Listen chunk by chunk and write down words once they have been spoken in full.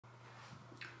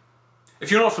If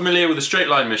you're not familiar with a straight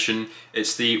line mission,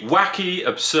 it's the wacky,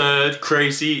 absurd,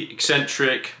 crazy,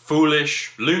 eccentric,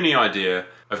 foolish, loony idea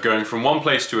of going from one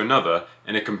place to another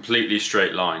in a completely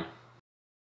straight line.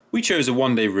 We chose a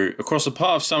one-day route across a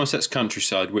part of Somerset's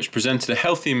countryside which presented a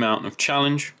healthy amount of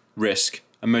challenge, risk,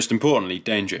 and most importantly,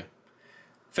 danger.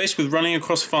 Faced with running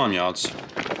across farmyards,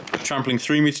 trampling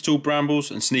 3-metre tall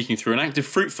brambles and sneaking through an active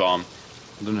fruit farm,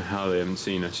 I don't know how they haven't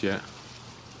seen us yet,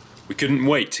 we couldn't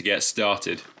wait to get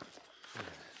started.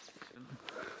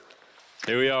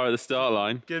 Here we are at the start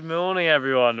line. Good morning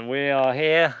everyone, we are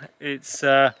here, it's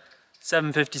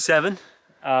 7:57,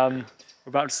 we're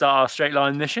about to start our straight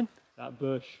line mission. That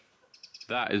bush.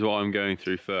 That is what I'm going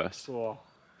through first. Whoa.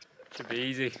 Should be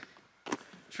easy.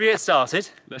 Should we get started?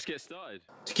 Let's get started.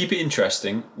 To keep it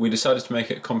interesting, we decided to make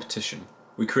it a competition.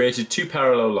 We created 2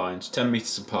 parallel lines 10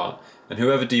 metres apart, and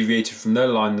whoever deviated from their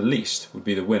line the least would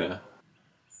be the winner.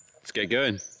 Let's get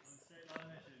going.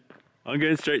 I'm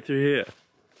going straight through here.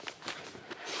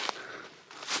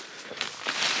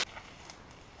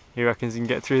 He reckons he can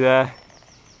get through there.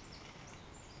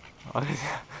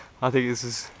 I think this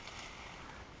is...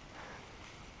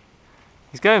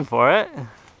 He's going for it.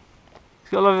 He's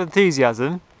got a lot of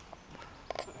enthusiasm.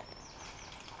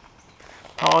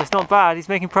 Oh, it's not bad, he's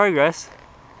making progress.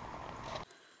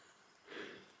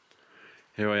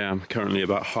 Here I am, currently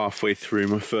about halfway through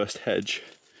my first hedge.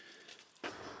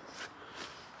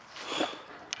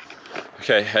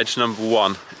 Okay, hedge number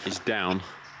 1 is down.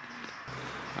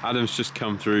 Adam's just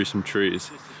come through some trees.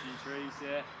 Just a few trees,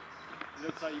 yeah. It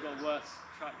looks like you've got a worse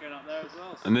track going up there as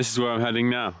well. And this is where I'm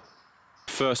heading now.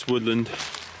 First woodland.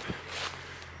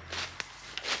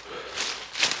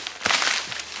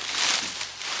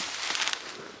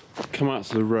 Come out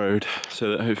to the road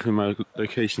so that hopefully my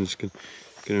location's going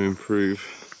to improve.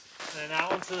 And now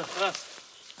onto the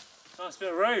first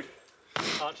bit of road.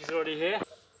 Archie's already here.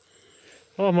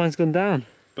 Oh, mine's gone down.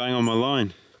 Bang on my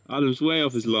line. Adam's way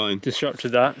off his line.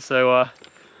 Disrupted that, so I've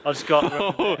just got...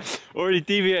 Oh, already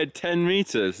deviated 10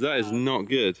 metres. That is not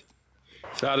good.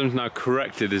 So Adam's now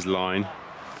corrected his line,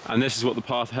 and this is what the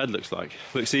path ahead looks like.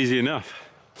 Looks easy enough.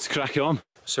 Let's crack on.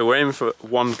 So we're aiming for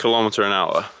 1 kilometre an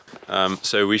hour,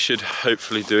 so we should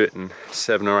hopefully do it in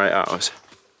 7 or 8 hours.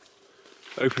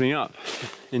 Opening up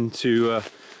into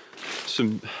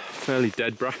some fairly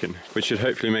dead bracken, which should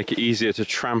hopefully make it easier to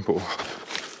trample.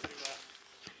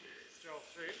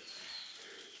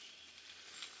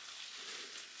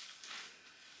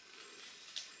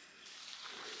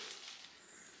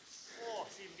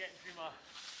 Even getting through my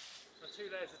 2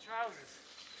 layers of trousers.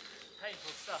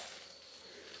 Painful stuff.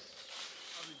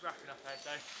 I'll be bracken up ahead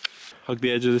though. Hug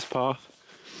the edge of this path.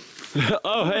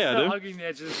 Oh, hey Adam. I'm hugging the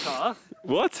edge of this path.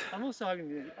 What? I'm also hugging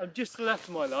the edge. I'm just to the left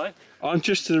of my line. I'm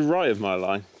just to the right of my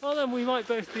line. Well then we might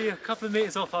both be a couple of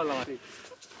metres off our line.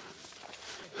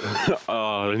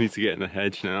 Oh, I need to get in the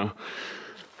hedge now.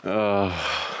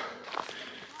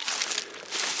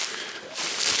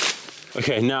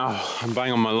 Okay, now I'm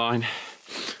bang on my line.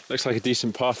 Looks like a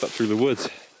decent path up through the woods.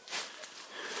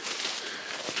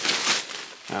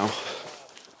 Ow.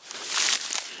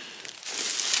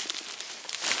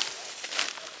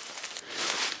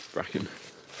 Bracken.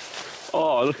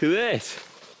 Oh, look at this!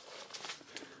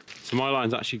 So my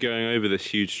line's actually going over this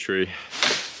huge tree.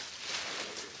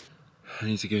 I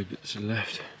need to go to the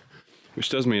left, which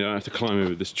does mean I have to climb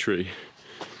over this tree.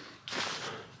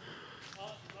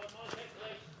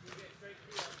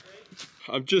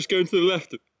 I'm just going to the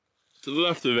left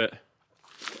of it,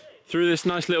 through this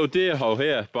nice little deer hole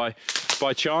here by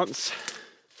chance.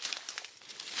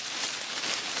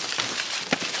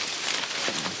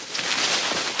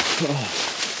 Oh.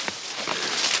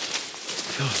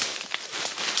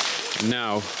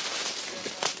 Now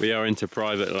we are into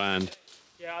private land.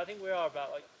 Yeah, I think we are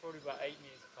probably about 8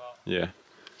 metres apart. Yeah.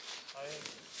 I think.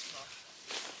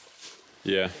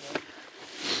 Yeah.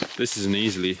 This is an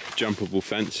easily jumpable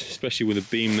fence, especially with a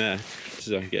beam there,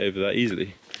 so I can get over that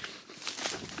easily.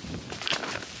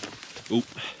 Oop.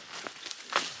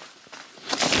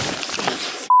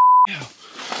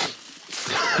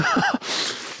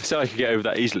 So I could get over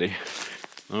that easily.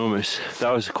 Almost.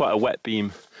 That was quite a wet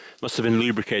beam. Must have been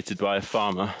lubricated by a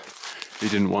farmer who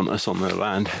didn't want us on their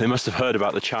land. They must have heard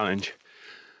about the challenge.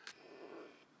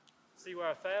 See where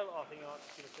I fail? I think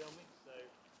Archie's going to film me, so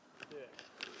do it.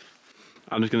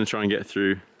 I'm just going to try and get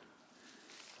through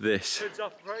this. Hoods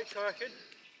up approach, I reckon.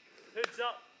 Hoods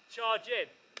up, charge in.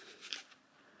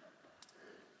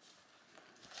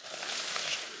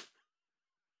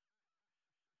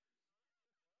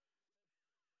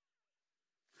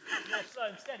 Yeah, slow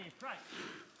and steady, Frank.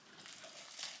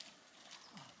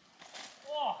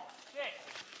 Oh, shit.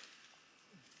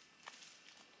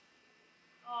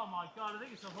 Oh my god, I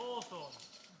think it's a hawthorn.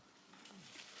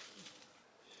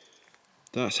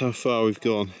 That's how far we've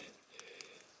gone.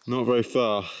 Not very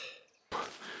far.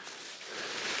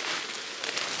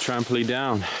 Trampoline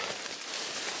down.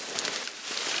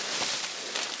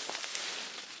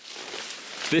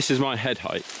 This is my head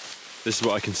height. This is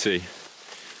what I can see.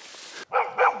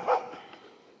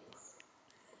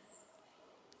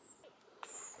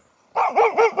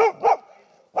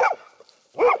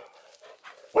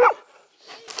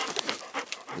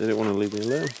 They didn't want to leave me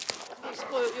alone. You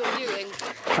spoiled your viewing.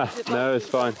 No, it's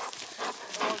fine.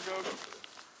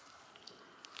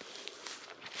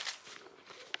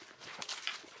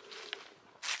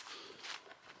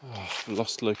 Oh, I've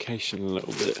lost location a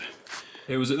little bit.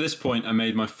 It was at this point I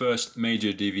made my first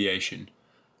major deviation.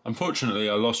 Unfortunately,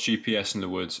 I lost GPS in the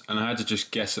woods and I had to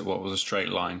just guess at what was a straight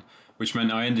line, which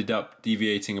meant I ended up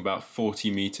deviating about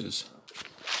 40 meters.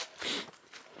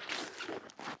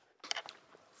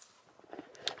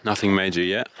 Nothing major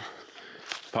yet,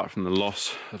 apart from the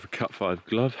loss of a cut 5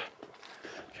 glove.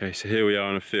 Okay, so here we are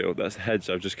in a field. That's the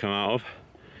hedge I've just come out of.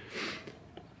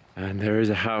 And there is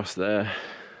a house there,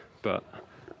 but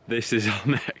this is our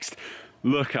next.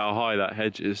 Look how high that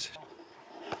hedge is.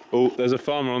 Oh, there's a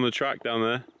farmer on the track down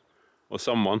there, or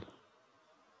someone.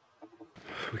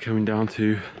 We're coming down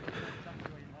to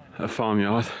a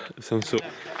farmyard of some sort.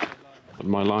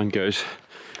 My line goes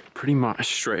pretty much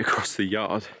straight across the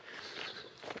yard.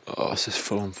 Oh, this is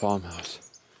full-on farmhouse.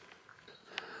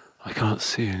 I can't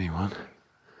see anyone.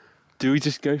 Do we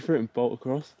just go for it and bolt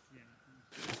across?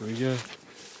 Here we go.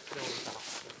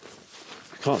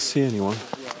 I can't see anyone.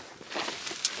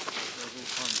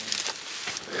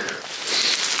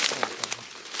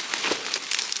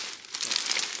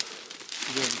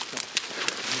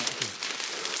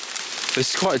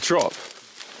 This is quite a drop.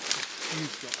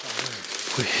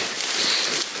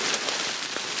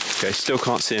 Okay, still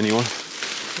can't see anyone.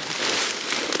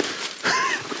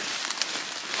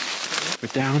 We're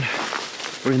down,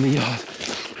 we're in the yard.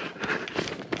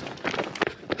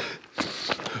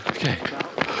 Okay.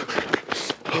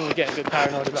 I want to get a bit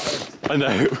paranoid about this. I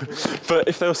know, but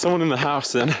if there was someone in the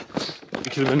house then we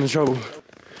could have been in trouble.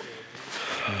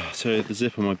 So the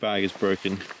zip on my bag is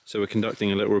broken, so we're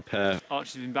conducting a little repair.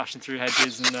 Archie's been bashing through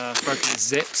hedges and broken his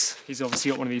zips. He's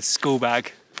obviously got one of these school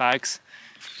bags.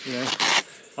 You know,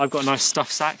 I've got a nice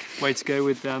stuff sack. Way to go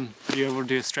with you ever want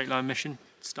to do a straight line mission?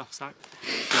 Stuff sack.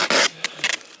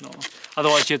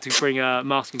 Otherwise you have to bring a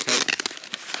masking tape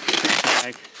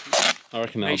bag. I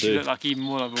reckon that'll Makes you do. look like even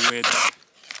more of a weirdo.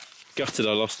 Gutted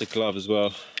I lost a glove as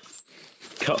well.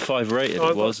 Cut 5 rated Oh,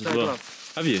 it was as well.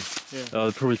 glove. Have you? Yeah. Oh,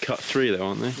 they're probably cut 3 though,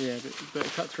 aren't they? Yeah, but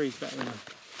cut 3 is better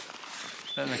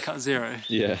than a cut 0.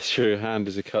 Yeah, it's true. Hand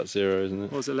is a cut 0, isn't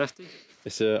it? What was it, lefty?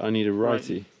 It's a. I need a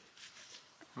righty.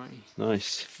 Righty.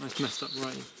 Nice. Nice messed up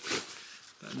righty.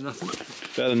 Better than nothing.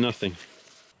 Better than nothing.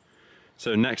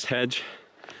 So next hedge,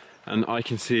 and I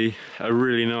can see a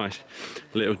really nice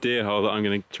little deer hole that I'm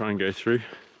going to try and go through.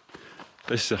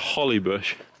 This is a holly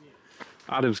bush.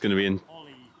 Adam's going to be in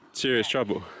serious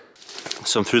trouble.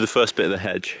 So I'm through the first bit of the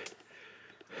hedge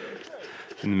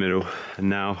in the middle, and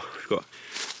now we've got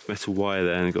metal wire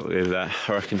there and I've got to go over that.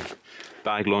 I reckon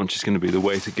bag launch is going to be the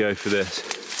way to go for this.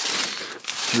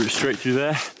 Straight through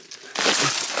there.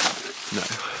 No.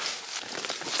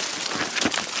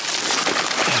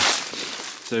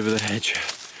 It's over the hedge.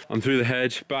 I'm through the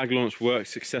hedge, bag launch worked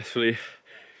successfully.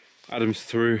 Adam's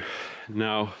through.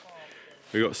 Now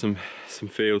we've got some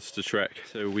fields to trek.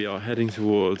 So we are heading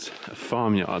towards a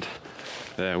farmyard.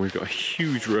 There we've got a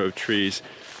huge row of trees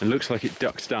and looks like it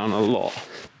ducks down a lot.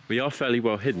 We are fairly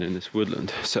well hidden in this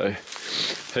woodland, so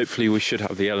hopefully we should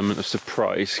have the element of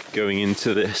surprise going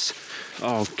into this.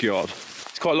 Oh god,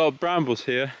 there's quite a lot of brambles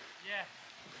here. Yeah,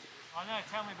 I know,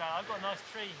 tell me about it. I've got a nice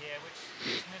tree here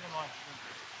which minimises.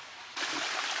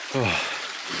 Oh.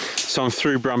 So I'm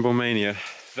through Bramble Mania.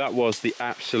 That was the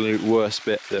absolute worst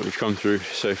bit that we've come through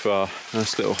so far.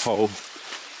 Nice little hole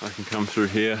I can come through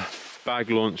here.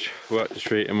 Bag launch, worked the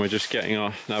tree, and we're just getting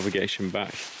our navigation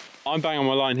back. I'm bang on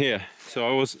my line here, so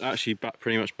I was actually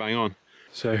pretty much bang on.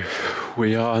 So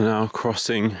we are now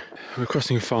crossing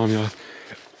a farmyard.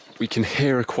 We can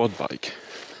hear a quad bike.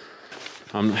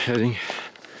 I'm heading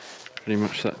pretty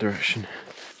much that direction.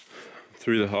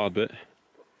 Through the hard bit,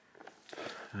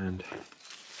 and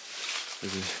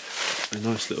there's a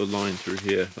nice little line through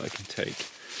here that I can take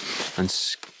and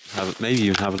maybe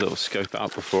even have a little scope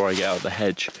out before I get out of the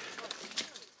hedge.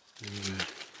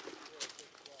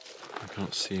 I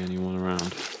can't see anyone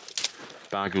around.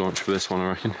 Bag launch for this one, I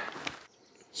reckon.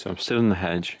 So I'm still in the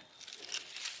hedge.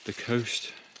 The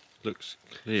coast looks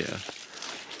clear,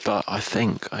 but I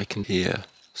think I can hear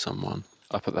someone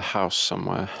up at the house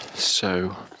somewhere,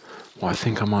 so what I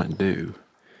think I might do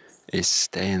is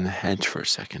stay in the hedge for a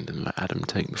second and let Adam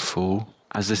take the fall.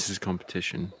 As this is a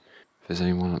competition, if there's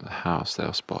anyone at the house,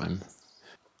 they'll spot him.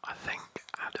 I think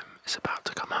Adam is about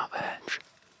to come out the hedge.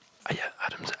 Oh yeah,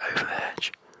 Adam's over the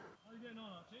hedge.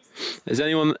 Is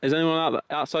anyone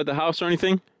outside the house or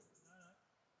anything?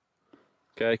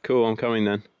 Okay, cool, I'm coming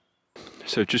then.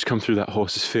 So just come through that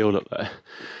horse's field up there.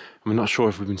 I'm not sure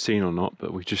if we've been seen or not,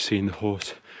 but we've just seen the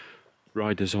horse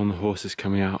riders on the horses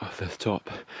coming out of the top.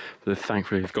 But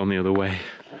thankfully they've gone the other way.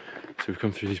 So we've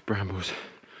come through these brambles.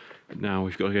 But now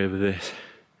we've got to go over this.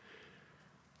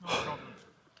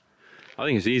 I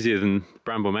think it's easier than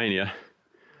Bramble Mania.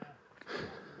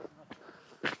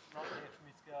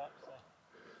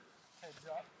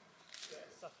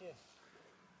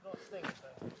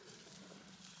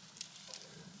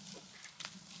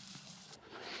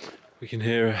 We can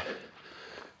hear a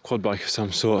quad bike of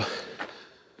some sort,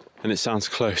 and it sounds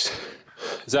close.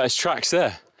 Is that his tracks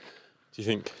there, do you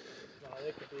think? No,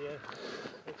 they could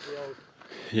be, old.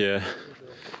 Yeah,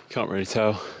 can't really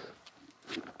tell.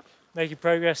 Making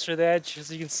progress through the edge,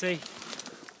 as you can see.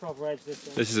 Proper edge this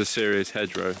one. This is a serious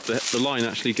hedgerow. The line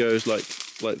actually goes like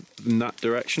in that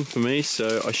direction for me,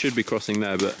 so I should be crossing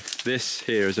there, but this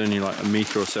here is only like a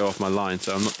metre or so off my line,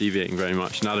 so I'm not deviating very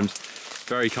much. And Adam's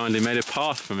very kindly made a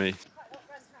path for me.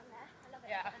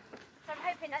 Yeah. So I'm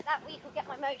hoping that week will get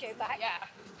my mojo back. Yeah.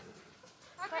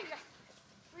 I think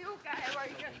we all get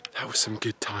it. That was some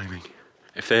good timing.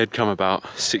 If they had come about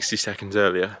 60 seconds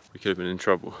earlier, we could have been in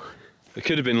trouble. It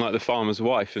could have been like the farmer's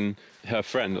wife and her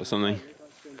friend or something.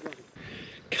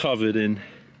 Covered in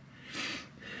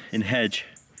hedge.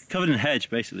 Covered in hedge,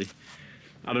 basically.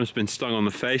 Adam's been stung on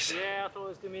the face. Yeah, I thought it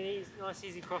was going to be a nice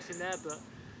easy crossing there, but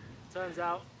turns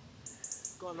out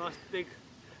got a nice big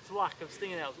thwack of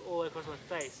stinging nails all the way across my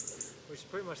face, which is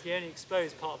pretty much the only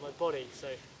exposed part of my body, so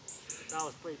that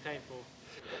was pretty painful.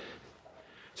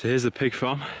 So here's the pig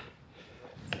farm.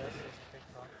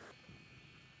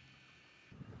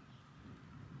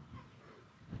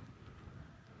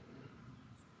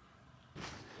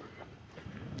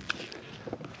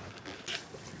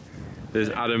 There's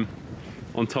Adam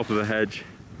on top of a hedge,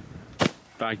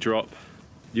 bag drop.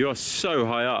 You are so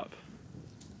high up.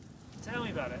 Tell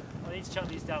me about it. I need to chuck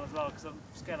these down as well because I'm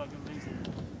scared I'm going to lose them.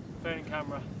 Phone and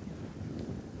camera.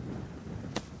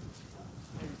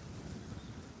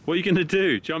 What are you going to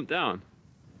do? Jump down?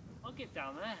 I'll get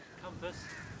down there, compass.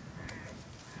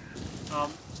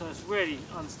 So it's really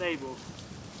unstable.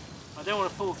 I don't want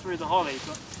to fall through the holly,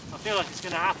 but I feel like it's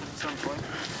going to happen at some point.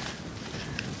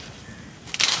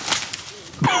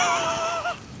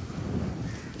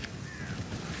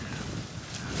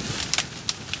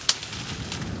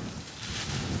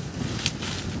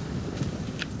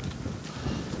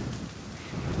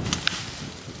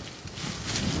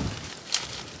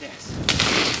 Yes.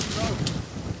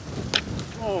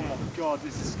 Oh my god,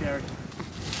 this is scary.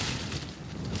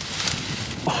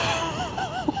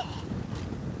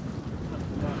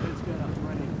 It's good enough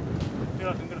already. I feel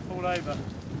like I'm going to fall over.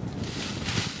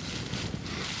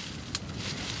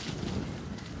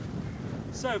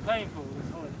 So painful, this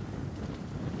holly.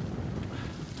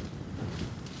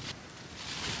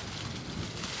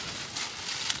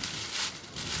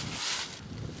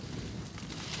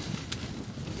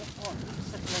 Oh,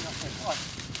 second leg up there. Oh,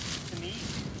 to me.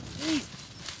 Please.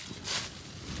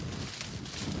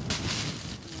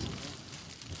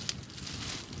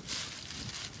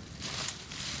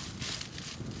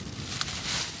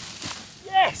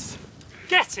 Yes!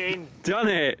 Get in! Done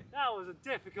it! That was a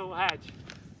difficult hedge.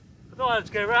 I thought I had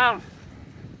to go round.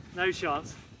 No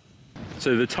chance.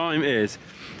 So the time is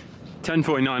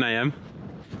 10:49 AM.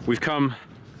 We've come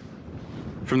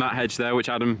from that hedge there, which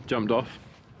Adam jumped off.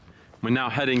 We're now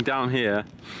heading down here,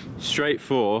 straight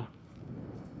for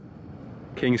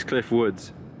Kingscliff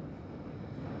Woods.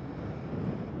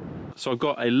 So I've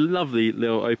got a lovely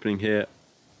little opening here,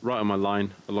 right on my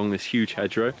line, along this huge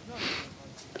hedgerow.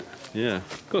 Yeah,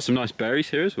 got some nice berries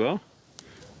here as well.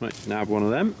 Might nab one of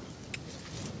them.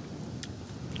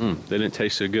 They didn't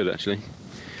taste so good actually.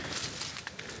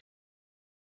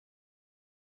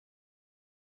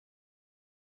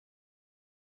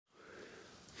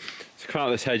 So come out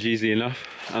of this hedge easy enough,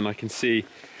 and I can see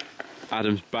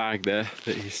Adam's bag there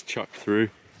that he's chucked through.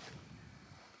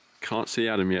 Can't see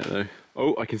Adam yet though.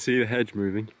 Oh, I can see the hedge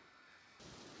moving.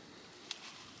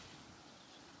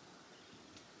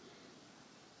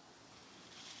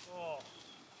 Oh,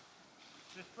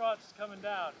 this branch is coming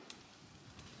down.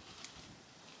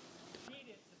 I need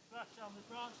it to splash down the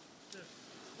branch to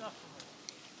stuff from it.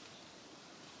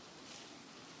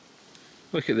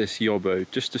 Look at this yobbo,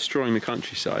 just destroying the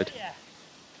countryside. Yeah,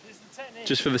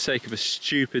 just for the sake of a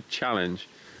stupid challenge.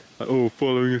 Like, oh,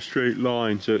 following a straight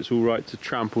line, so it's all right to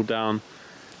trample down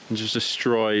and just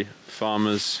destroy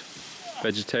farmers'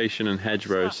 vegetation and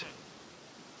hedgerows.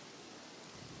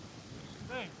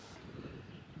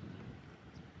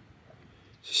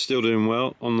 Still doing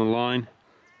well on the line.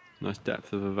 Nice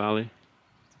depth of a valley.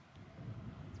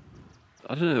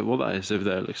 I don't know what that is over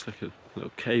there. It looks like a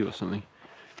little cave or something.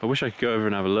 I wish I could go over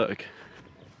and have a look.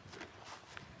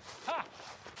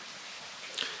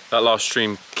 That last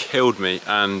stream killed me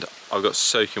and I've got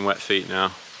soaking wet feet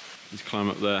now. Let's climb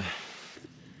up there.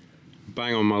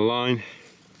 Bang on my line.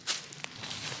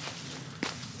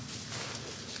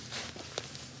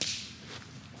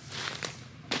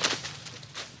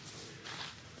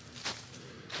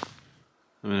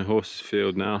 I'm in a horse's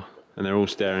field now and they're all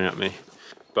staring at me.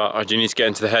 But I do need to get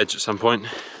into the hedge at some point.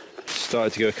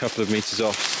 Started to go a couple of meters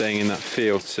off staying in that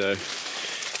field, so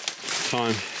it's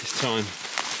time.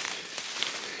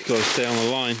 Got to stay on the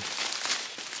line.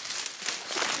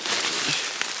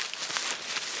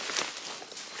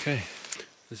 Okay,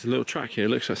 there's a little track here. It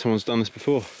looks like someone's done this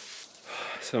before.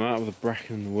 So I'm out of the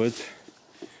bracken in the woods.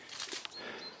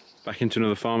 Back into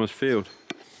another farmer's field.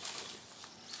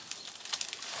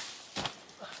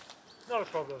 Not a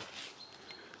problem.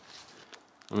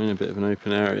 I'm in a bit of an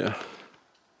open area,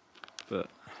 but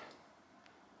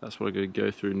that's what I'm going to go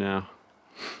through now.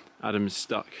 Adam's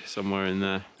stuck somewhere in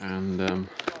there, and I'm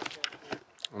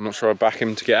not sure I'll back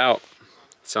him to get out.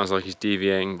 Sounds like he's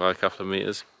deviating by a couple of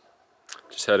meters.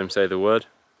 Just heard him say the word.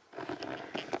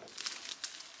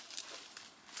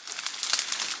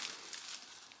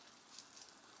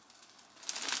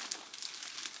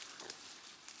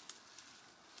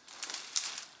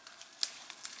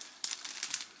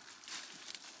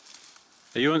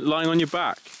 Are you lying on your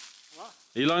back? What?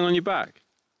 Are you lying on your back?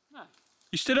 No.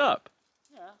 You stood up?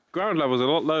 Yeah. Ground level's a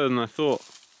lot lower than I thought.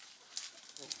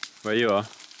 Where you are?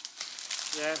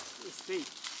 Yeah, it's deep.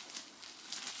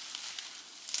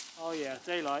 Oh yeah,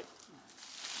 daylight.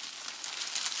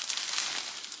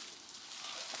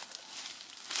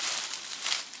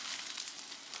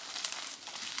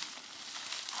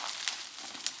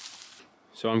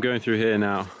 So I'm going through here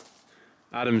now.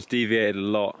 Adam's deviated a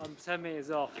lot. I'm 10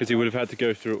 meters off. Because he would have had to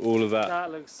go through all of that.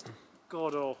 That looks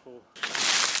god awful.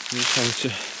 I'm just trying to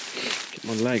get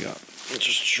my leg up and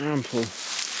just trample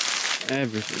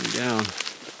everything down.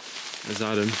 There's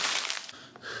Adam.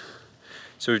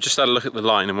 So we've just had a look at the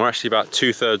line and we're actually about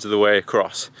 2/3 of the way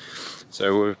across.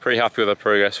 So we're pretty happy with our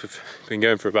progress. We've been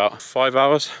going for about 5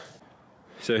 hours.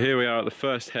 So here we are at the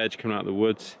first hedge coming out of the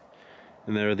woods,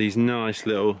 and there are these nice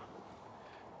little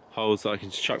holes that I can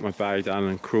just chuck my bag down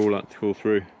and crawl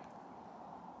through.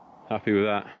 Happy with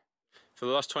that. For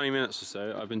the last 20 minutes or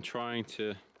so, I've been trying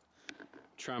to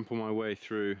trample my way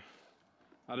through.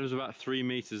 Adam's about 3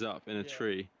 meters up in a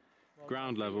tree,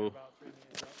 ground level.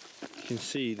 You can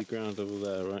see the ground level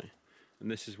there, right?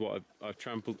 And this is what I've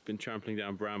been trampling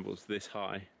down brambles this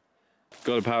high.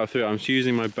 Got to power through. I'm just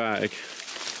using my bag,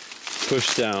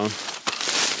 push down,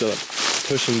 so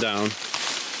push them down.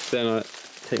 Then I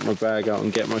take my bag out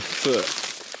and get my foot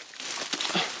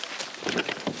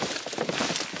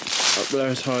up there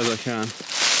as high as I can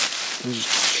and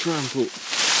just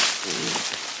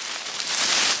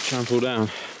trample down.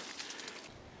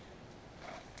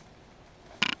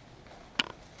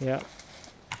 Yeah.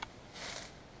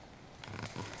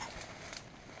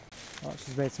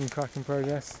 Archer's made some cracking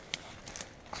progress.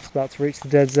 It's about to reach the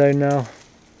dead zone now.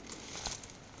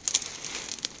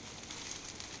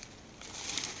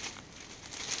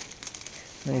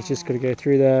 And he's just got to go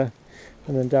through there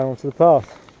and then down onto the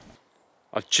path.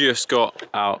 I've just got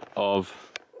out of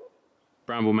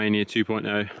Bramble Mania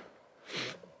 2.0.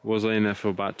 Was in there for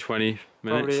about 20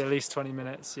 minutes. Probably at least 20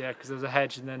 minutes, yeah, because there was a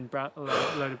hedge and then a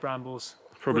load of brambles.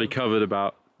 Probably covered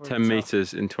about 10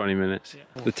 meters in 20 minutes. Yeah.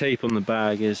 The tape on the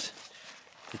bag is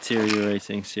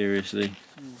deteriorating seriously.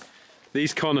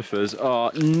 These conifers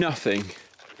are nothing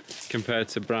compared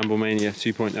to Bramble Mania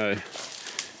 2.0.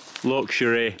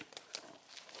 Luxury.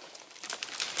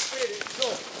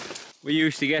 We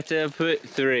used to get to put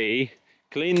 3,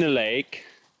 clean the lake.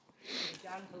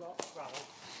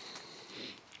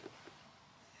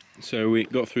 So we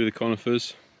got through the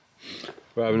conifers.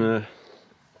 We're having a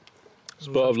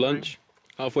spot of lunch,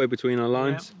 halfway between our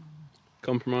lines. Yep.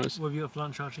 Compromise. What have you got for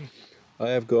lunch, Archie? I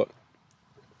have got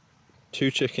 2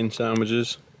 chicken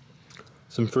sandwiches,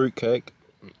 some fruit cake,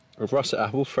 a russet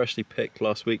apple freshly picked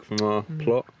last week from our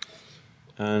plot,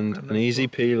 and an easy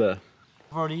peeler.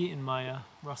 I've already eaten my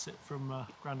russet from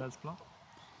Grandad's plot.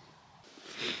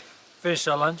 Finished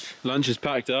our lunch. Lunch is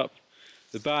packed up.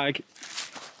 The bag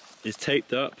is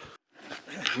taped up.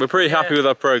 We're pretty happy with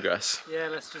our progress. Yeah,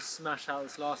 let's just smash out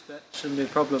this last bit. Shouldn't be a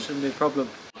problem. Shouldn't be a problem.